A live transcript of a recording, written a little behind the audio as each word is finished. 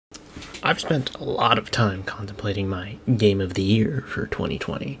I've spent a lot of time contemplating my game of the year for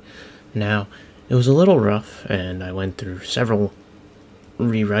 2020. Now, it was a little rough, and I went through several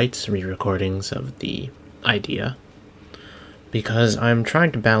rewrites, re-recordings of the idea, because I'm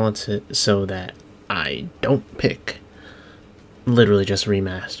trying to balance it so that I don't pick literally just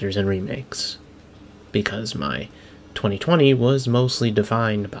remasters and remakes, because my 2020 was mostly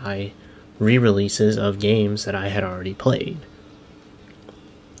defined by re-releases of games that I had already played.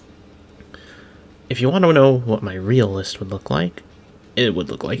 If you want to know what my real list would look like, it would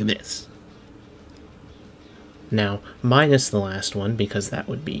look like this. Now, minus the last one, because that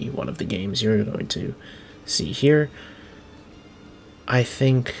would be one of the games you're going to see here, I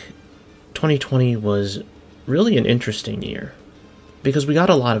think 2020 was really an interesting year, because we got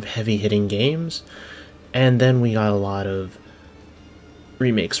a lot of heavy-hitting games, and then we got a lot of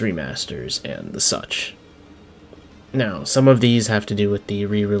remakes, remasters, and the such. Now, some of these have to do with the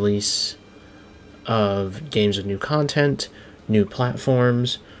re-release of games with new content, new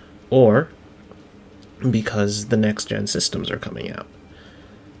platforms, or because the next-gen systems are coming out.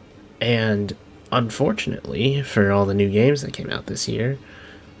 And unfortunately, for all the new games that came out this year,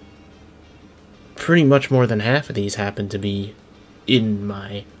 pretty much more than half of these happen to be in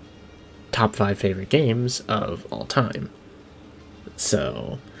my top 5 favorite games of all time.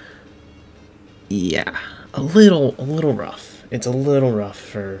 So, yeah, a little rough. It's a little rough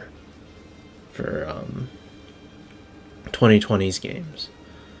for 2020's games.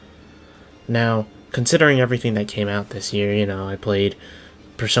 Now, considering everything that came out this year, you know, I played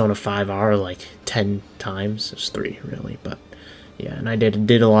Persona 5R like 10 times. It's 3 really, but yeah, and I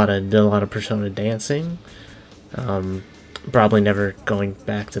did a lot of Persona dancing. Probably never going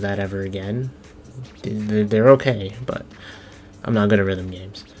back to that ever again. They're okay, but I'm not good at rhythm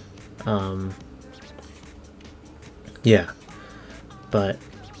games. Yeah, but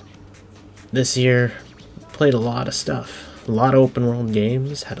this year played a lot of stuff. A lot of open world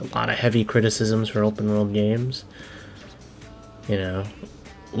games, had a lot of heavy criticisms for open world games. You know,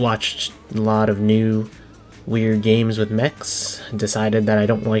 watched a lot of new weird games with mechs, decided that I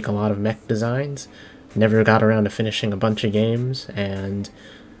don't like a lot of mech designs, never got around to finishing a bunch of games, and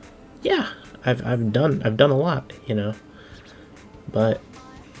yeah, I've done a lot, you know. But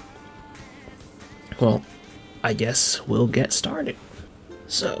well, I guess we'll get started.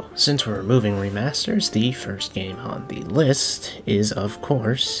 So, since we're removing remasters, the first game on the list is, of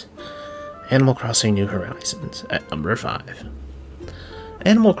course, Animal Crossing New Horizons at number 5.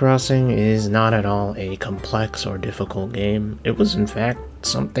 Animal Crossing is not at all a complex or difficult game. It was, in fact,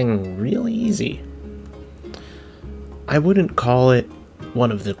 something really easy. I wouldn't call it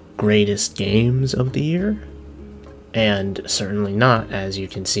one of the greatest games of the year, and certainly not, as you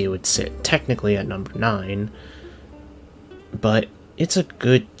can see, it would sit technically at number 9, but it's a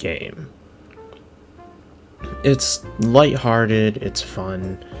good game. It's lighthearted, it's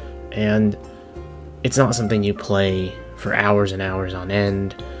fun, and it's not something you play for hours and hours on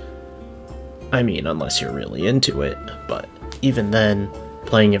end. I mean, unless you're really into it, but even then,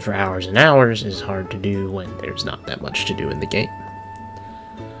 playing it for hours and hours is hard to do when there's not that much to do in the game.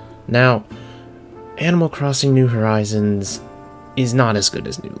 Now, Animal Crossing New Horizons is not as good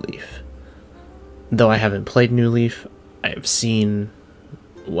as New Leaf. Though I haven't played New Leaf, I've seen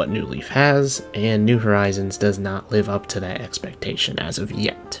what New Leaf has, and New Horizons does not live up to that expectation as of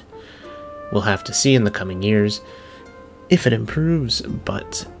yet. We'll have to see in the coming years if it improves,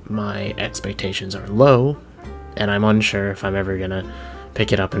 but my expectations are low, and I'm unsure if I'm ever gonna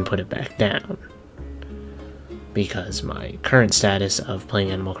pick it up and put it back down, because my current status of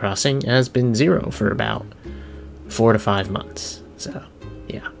playing Animal Crossing has been 0 for about 4 to 5 months, so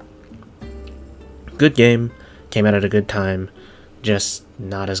yeah. Good game. Came out at a good time, just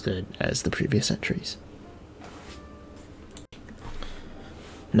not as good as the previous entries.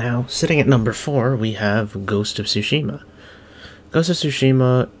 Now, sitting at number 4, we have Ghost of Tsushima. Ghost of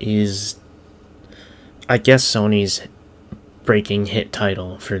Tsushima is, I guess, Sony's breaking hit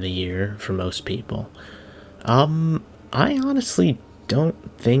title for the year for most people. I honestly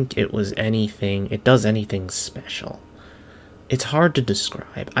don't think it does anything special. It's hard to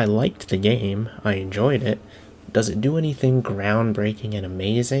describe. I liked the game, I enjoyed it. Does it do anything groundbreaking and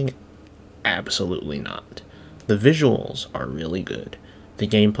amazing? Absolutely not. The visuals are really good. The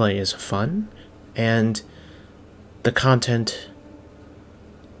gameplay is fun, and the content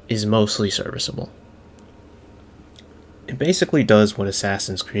is mostly serviceable. It basically does what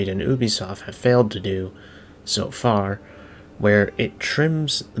Assassin's Creed and Ubisoft have failed to do so far, where it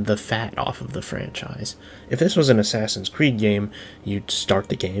trims the fat off of the franchise. If this was an Assassin's Creed game, you'd start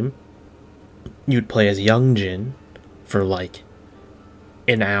the game, you'd play as young Jin for like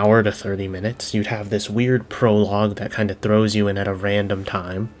an hour to 30 minutes. You'd have this weird prologue that kind of throws you in at a random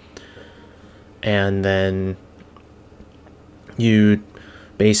time. And then you'd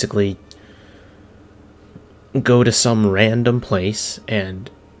basically go to some random place and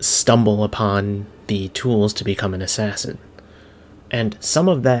stumble upon the tools to become an assassin. And some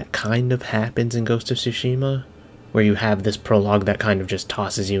of that kind of happens in Ghost of Tsushima, where you have this prologue that kind of just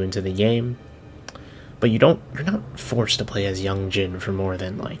tosses you into the game. But you're not forced to play as young Jin for more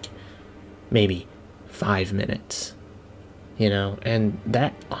than, like, maybe 5 minutes. You know? And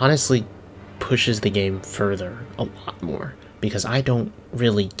that honestly pushes the game further a lot more, because I don't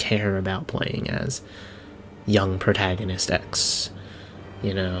really care about playing as young protagonist X.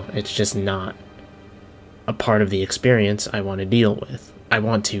 You know, it's just not a part of the experience I want to deal with. I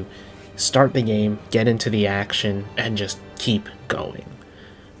want to start the game, get into the action, and just keep going.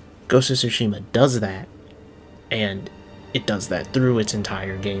 Ghost of Tsushima does that, and it does that through its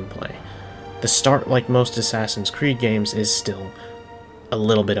entire gameplay. The start, like most Assassin's Creed games, is still a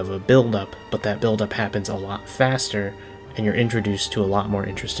little bit of a build-up, but that build-up happens a lot faster, and you're introduced to a lot more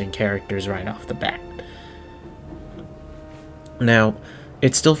interesting characters right off the bat. Now,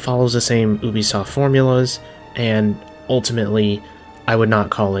 it still follows the same Ubisoft formulas, and ultimately, I would not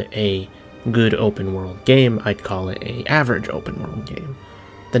call it a good open-world game, I'd call it an average open-world game.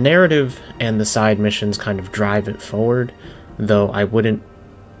 The narrative and the side missions kind of drive it forward, though I wouldn't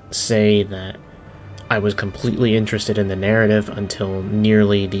say that I was completely interested in the narrative until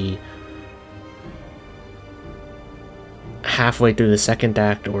nearly the halfway through the second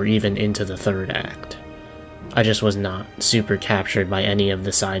act or even into the third act. I just was not super captured by any of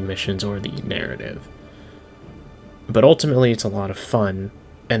the side missions or the narrative. But ultimately it's a lot of fun,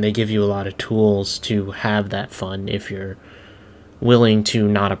 and they give you a lot of tools to have that fun if you're willing to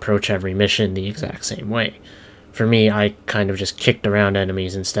not approach every mission the exact same way. For me, I kind of just kicked around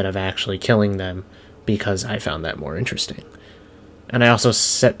enemies instead of actually killing them, because I found that more interesting. And I also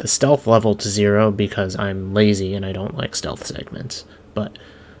set the stealth level to 0 because I'm lazy and I don't like stealth segments. But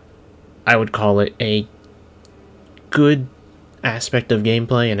I would call it a good aspect of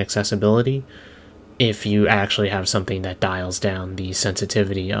gameplay and accessibility if you actually have something that dials down the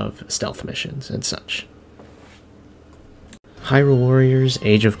sensitivity of stealth missions and such. Hyrule Warriors: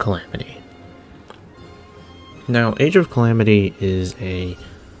 Age of Calamity. Now, Age of Calamity is a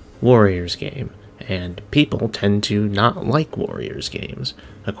Warriors game, and people tend to not like Warriors games.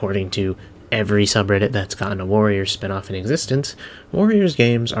 According to every subreddit that's gotten a Warriors spinoff in existence, Warriors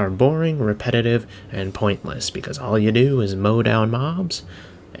games are boring, repetitive, and pointless because all you do is mow down mobs,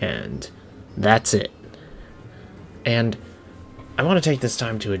 and that's it. And I want to take this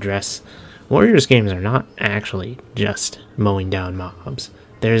time to address Warriors games are not actually just mowing down mobs.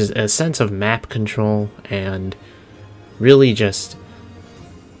 There's a sense of map control and really just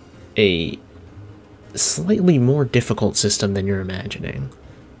a slightly more difficult system than you're imagining.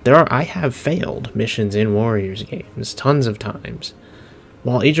 I have failed missions in Warriors games tons of times.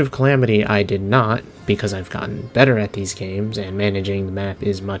 While Age of Calamity I did not, because I've gotten better at these games and managing the map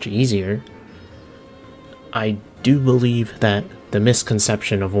is much easier, I do believe that the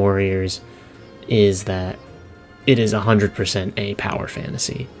misconception of Warriors is that it is 100% a power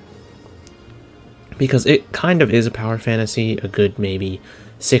fantasy. Because it kind of is a power fantasy a good maybe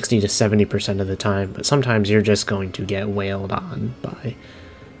 60 to 70% of the time, but sometimes you're just going to get wailed on by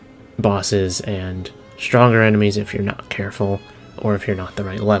bosses and stronger enemies if you're not careful or if you're not the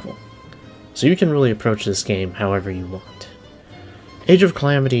right level. So you can really approach this game however you want. Age of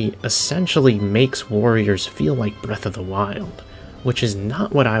Calamity essentially makes Warriors feel like Breath of the Wild, which is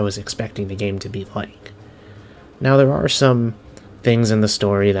not what I was expecting the game to be like. Now, there are some things in the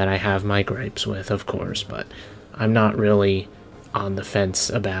story that I have my gripes with, of course, but I'm not really on the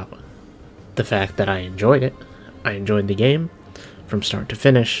fence about the fact that I enjoyed it. I enjoyed the game from start to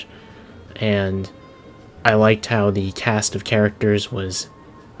finish, and I liked how the cast of characters was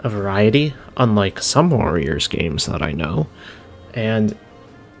a variety, unlike some Warriors games that I know, and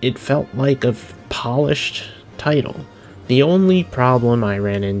it felt like a polished title. The only problem I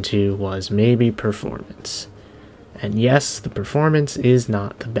ran into was maybe performance. And yes, the performance is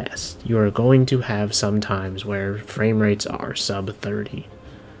not the best. You are going to have some times where frame rates are sub 30.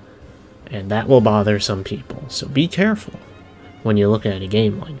 And that will bother some people, so be careful when you look at a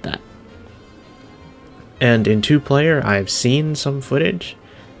game like that. And in 2-player, I've seen some footage,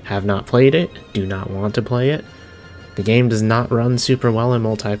 have not played it, do not want to play it. The game does not run super well in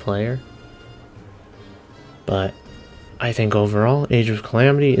multiplayer. But I think overall, Age of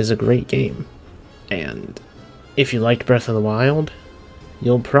Calamity is a great game. And if you liked Breath of the Wild,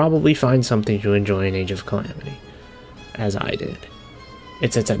 you'll probably find something to enjoy in Age of Calamity, as I did.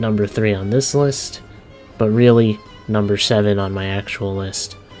 it sits at number 3 on this list, but really number 7 on my actual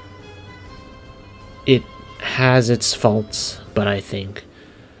list. It has its faults, but I think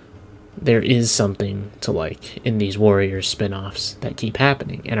there is something to like in these Warriors spin-offs that keep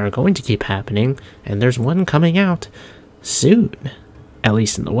happening and are going to keep happening, and there's one coming out soon, at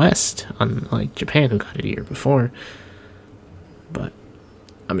least in the West, unlike Japan who got it a year before. But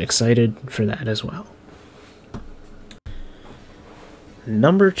I'm excited for that as well.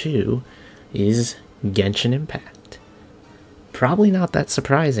 Number 2 is Genshin Impact. Probably not that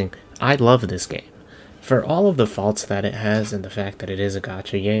surprising. I love this game. For all of the faults that it has and the fact that it is a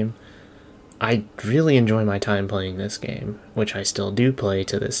gacha game, I really enjoy my time playing this game, which I still do play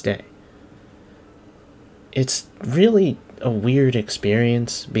to this day. It's really a weird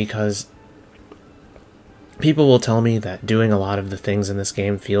experience because people will tell me that doing a lot of the things in this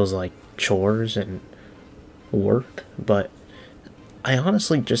game feels like chores and work, but I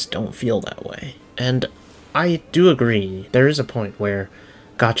honestly just don't feel that way. And I do agree, there is a point where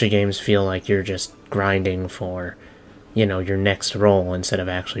gacha games feel like you're just grinding for, you know, your next role instead of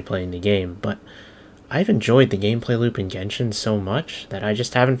actually playing the game, but I've enjoyed the gameplay loop in Genshin so much that I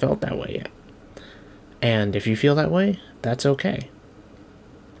just haven't felt that way yet. And if you feel that way, that's okay.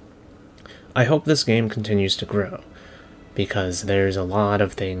 I hope this game continues to grow, because there's a lot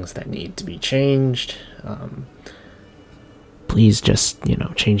of things that need to be changed. Please just, you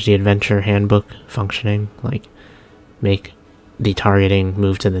know, change the adventure handbook functioning, like make the targeting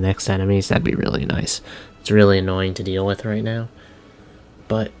move to the next enemies. That'd be really nice. It's really annoying to deal with right now.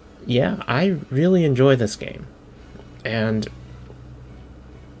 But yeah, I really enjoy this game. And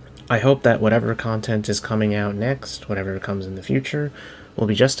I hope that whatever content is coming out next, whatever comes in the future, will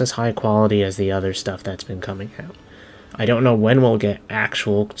be just as high quality as the other stuff that's been coming out. I don't know when we'll get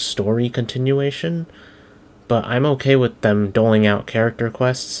actual story continuation, but I'm okay with them doling out character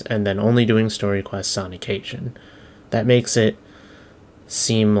quests and then only doing story quests on occasion. That makes it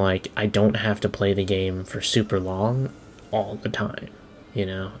seem like I don't have to play the game for super long all the time. You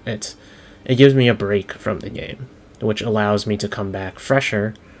know, it gives me a break from the game, which allows me to come back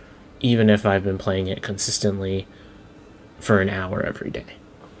fresher, even if I've been playing it consistently for an hour every day.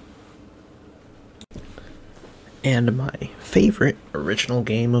 And my favorite original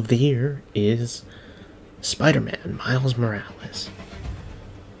game of the year is Spider-Man Miles Morales.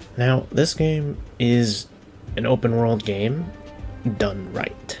 Now, this game is an open world game done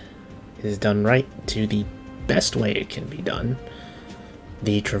right. It is done right to the best way it can be done.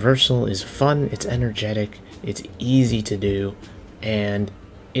 The traversal is fun, it's energetic, it's easy to do, and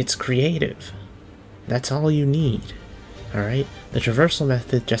it's creative. That's all you need. Alright? The traversal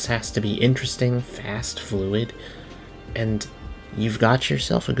method just has to be interesting, fast, fluid, and you've got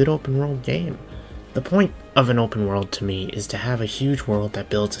yourself a good open world game. The point of an open world to me is to have a huge world that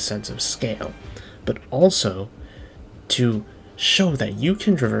builds a sense of scale, but also to show that you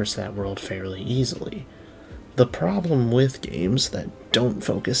can traverse that world fairly easily. The problem with games that don't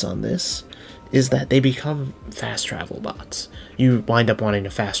focus on this is that they become fast travel bots. You wind up wanting to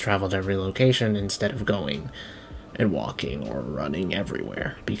fast travel to every location instead of going and walking or running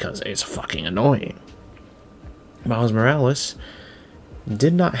everywhere because it's fucking annoying. Miles Morales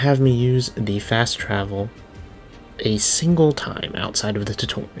did not have me use the fast travel a single time outside of the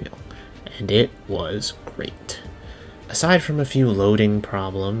tutorial, and it was great. Aside from a few loading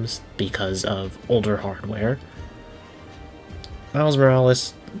problems because of older hardware, Miles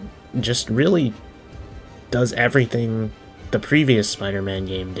Morales just really does everything the previous Spider-Man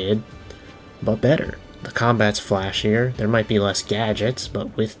game did, but better. The combat's flashier, there might be less gadgets,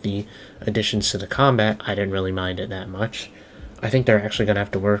 but with the additions to the combat, I didn't really mind it that much. I think they're actually going to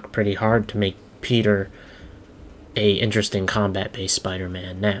have to work pretty hard to make Peter a interesting combat-based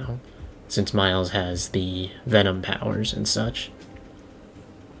Spider-Man now, since Miles has the Venom powers and such.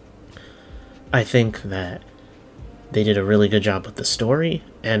 I think that they did a really good job with the story,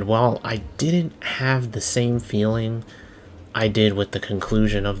 and while I didn't have the same feeling I did with the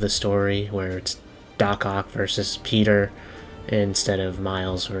conclusion of the story, where it's Doc Ock versus Peter instead of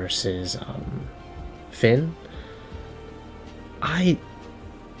Miles versus Finn, I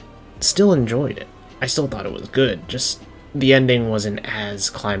still enjoyed it. I still thought it was good, just the ending wasn't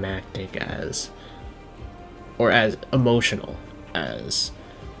as climactic as, or as emotional as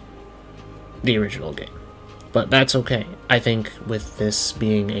the original game. But that's okay. I think with this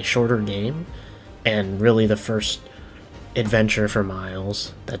being a shorter game, and really the first adventure for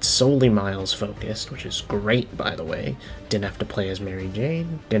Miles that's solely Miles focused, which is great, by the way. Didn't have to play as Mary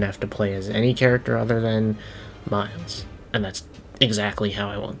Jane, didn't have to play as any character other than Miles. And that's exactly how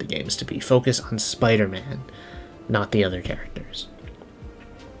I want the games to be. Focus on Spider-Man, not the other characters.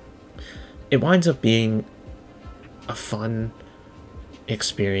 it winds up being a fun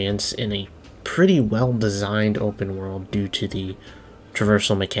experience in a pretty well designed open world due to the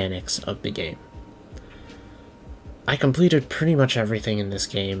traversal mechanics of the game. I completed pretty much everything in this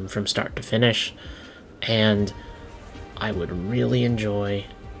game from start to finish, and I would really enjoy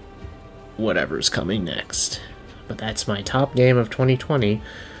whatever's coming next. But that's my top game of 2020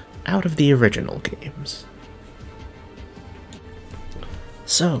 out of the original games.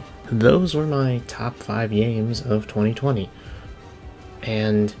 So, those were my top 5 games of 2020.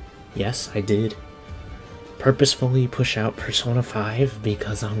 And yes, I did purposefully push out Persona 5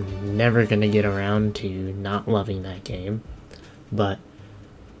 because I'm never gonna get around to not loving that game. But,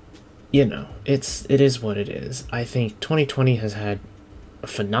 you know, it is what it is. I think 2020 has had a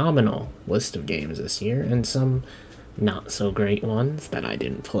phenomenal list of games this year, and some not so great ones that I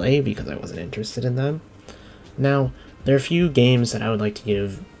didn't play because I wasn't interested in them. Now, there are a few games that I would like to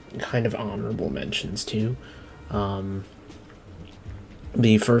give kind of honorable mentions to.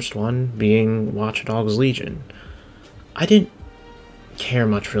 The first one being Watch Dogs Legion. I didn't care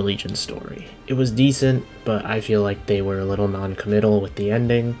much for Legion's story. It was decent, but I feel like they were a little non-committal with the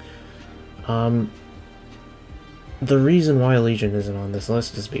ending. The reason why Legion isn't on this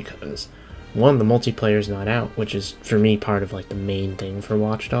list is because, one, the multiplayer's not out, which is, for me, part of like the main thing for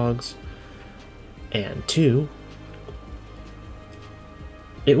Watch Dogs. And two,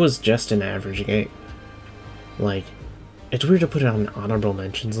 it was just an average game. Like, it's weird to put it on an honorable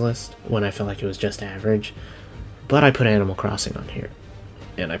mentions list when I felt like it was just average, but I put Animal Crossing on here,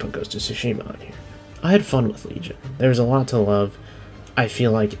 and I put Ghost of Tsushima on here. I had fun with Legion. There's a lot to love. I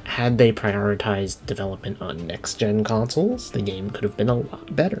feel like had they prioritized development on next-gen consoles, the game could have been a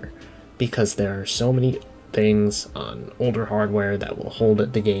lot better, because there are so many things on older hardware that will hold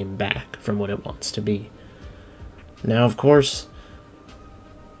the game back from what it wants to be. Now, of course,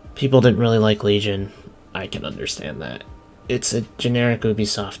 people didn't really like Legion. I can understand that. It's a generic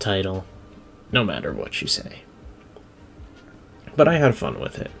Ubisoft title, no matter what you say. But I had fun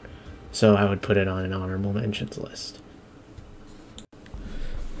with it, so I would put it on an honorable mentions list.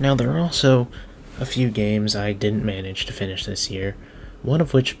 Now, there are also a few games I didn't manage to finish this year, one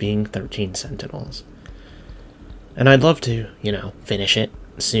of which being 13 Sentinels. And I'd love to, you know, finish it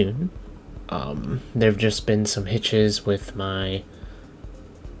soon. There've just been some hitches with my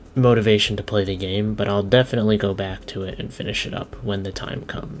motivation to play the game, but I'll definitely go back to it and finish it up when the time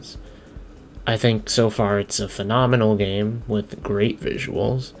comes. I think so far it's a phenomenal game with great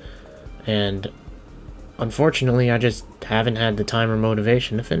visuals, and unfortunately I just haven't had the time or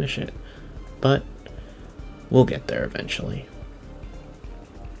motivation to finish it, but we'll get there eventually.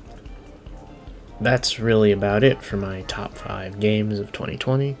 That's really about it for my top 5 games of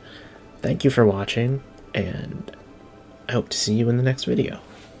 2020. Thank you for watching, and I hope to see you in the next video.